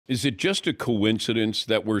Is it just a coincidence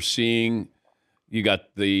that we're seeing you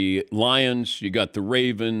got the Lions, you got the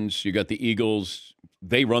Ravens, you got the Eagles,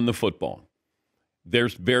 they run the football. They're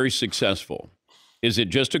very successful. Is it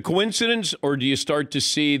just a coincidence, or do you start to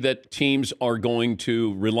see that teams are going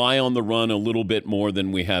to rely on the run a little bit more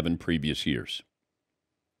than we have in previous years?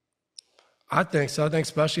 I think so. I think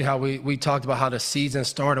especially how we talked about how the season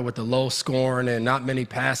started with the low scoring and not many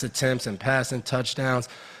pass attempts and passing touchdowns.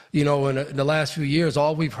 You know, in the last few years,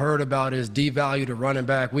 all we've heard about is devalue the running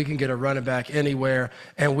back. We can get a running back anywhere.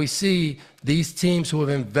 And we see these teams who have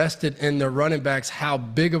invested in their running backs, how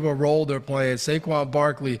big of a role they're playing. Saquon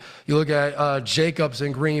Barkley, you look at Jacobs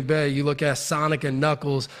in Green Bay, you look at Sonic and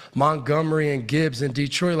Knuckles, Montgomery and Gibbs in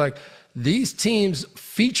Detroit. Like, these teams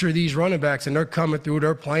feature these running backs, and they're coming through.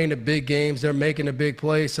 They're playing the big games. They're making the big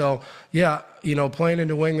plays. So, yeah, you know, playing in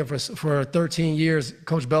New England for 13 years,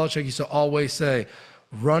 Coach Belichick used to always say,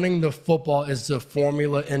 running the football is the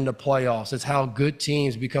formula in the playoffs. It's how good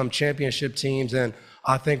teams become championship teams, and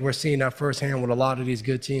I think we're seeing that firsthand with a lot of these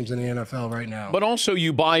good teams in the NFL right now. But also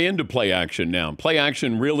you buy into play action now. Play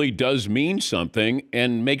action really does mean something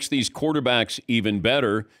and makes these quarterbacks even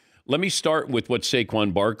better. Let me start with what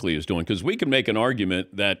Saquon Barkley is doing, because we can make an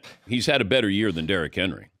argument that he's had a better year than Derrick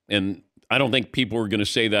Henry. And I don't think people were going to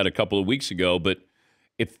say that a couple of weeks ago, but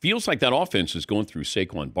it feels like that offense is going through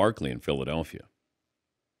Saquon Barkley in Philadelphia.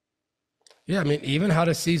 Yeah, I mean, even how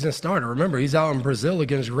the season started. Remember, he's out in Brazil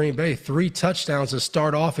against Green Bay, 3 touchdowns to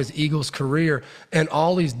start off his Eagles career, and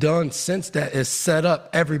all he's done since that is set up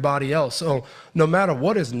everybody else. So no matter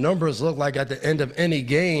what his numbers look like at the end of any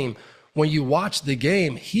game, when you watch the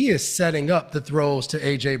game, he is setting up the throws to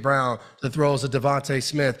A.J. Brown, the throws to Devontae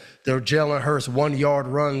Smith, the Jalen Hurts 1-yard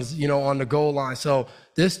runs, you know, on the goal line. So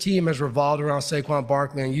this team has revolved around Saquon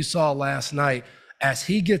Barkley, and you saw last night, as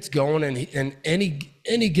he gets going and in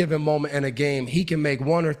any given moment in a game, he can make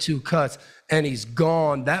 1 or 2 cuts and he's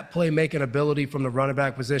gone. That playmaking ability from the running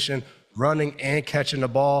back position, running and catching the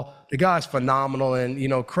ball, the guy's phenomenal. And, you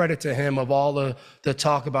know, credit to him of all the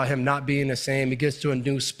talk about him not being the same. He gets to a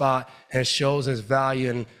new spot and shows his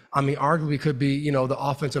value. And, I mean, arguably could be, you know, the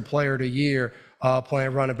offensive player of the year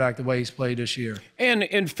playing running back the way he's played this year. And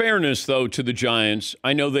in fairness, though, to the Giants,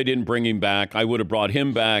 I know they didn't bring him back. I would have brought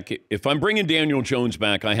him back. If I'm bringing Daniel Jones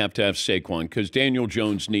back, I have to have Saquon, because Daniel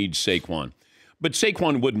Jones needs Saquon. But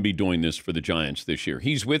Saquon wouldn't be doing this for the Giants this year.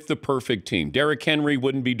 He's with the perfect team. Derrick Henry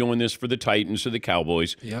wouldn't be doing this for the Titans or the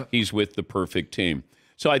Cowboys. Yep. He's with the perfect team.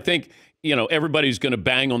 So I think, you know, everybody's going to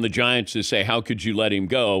bang on the Giants to say, how could you let him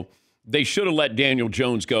go? They should have let Daniel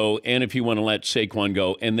Jones go, and if you want to let Saquon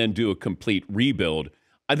go, and then do a complete rebuild.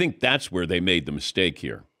 I think that's where they made the mistake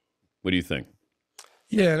here. What do you think?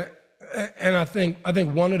 Yeah, and I think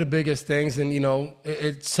one of the biggest things, and, you know,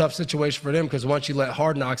 it's a tough situation for them because once you let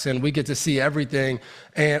Hard Knocks in, we get to see everything.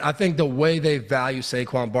 And I think the way they value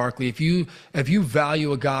Saquon Barkley, if you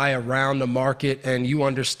value a guy around the market and you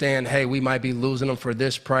understand, hey, we might be losing him for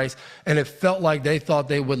this price, and it felt like they thought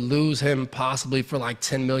they would lose him possibly for like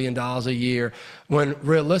 $10 million a year, when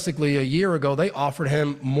realistically a year ago they offered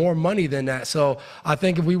him more money than that. So I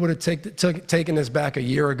think if we would have taken this back a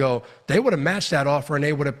year ago, they would have matched that offer and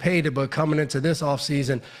they would have paid it. But coming into this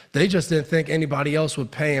offseason, they just didn't think anybody else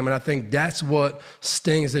would pay him. And I think that's what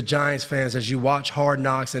stings the Giants fans as you watch Hard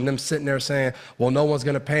Knocks and them sitting there saying, well, no one's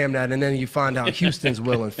going to pay him that. And then you find out Houston's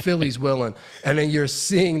willing, Philly's willing. And then you're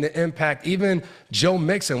seeing the impact. Even Joe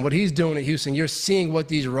Mixon, what he's doing at Houston, you're seeing what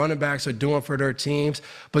these running backs are doing for their teams.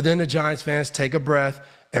 But then the Giants fans take a breath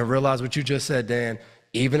and realize what you just said, Dan.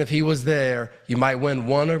 Even if he was there, you might win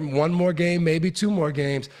one more game, maybe 2 more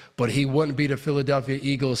games, but he wouldn't be the Philadelphia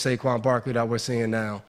Eagles Saquon Barkley that we're seeing now.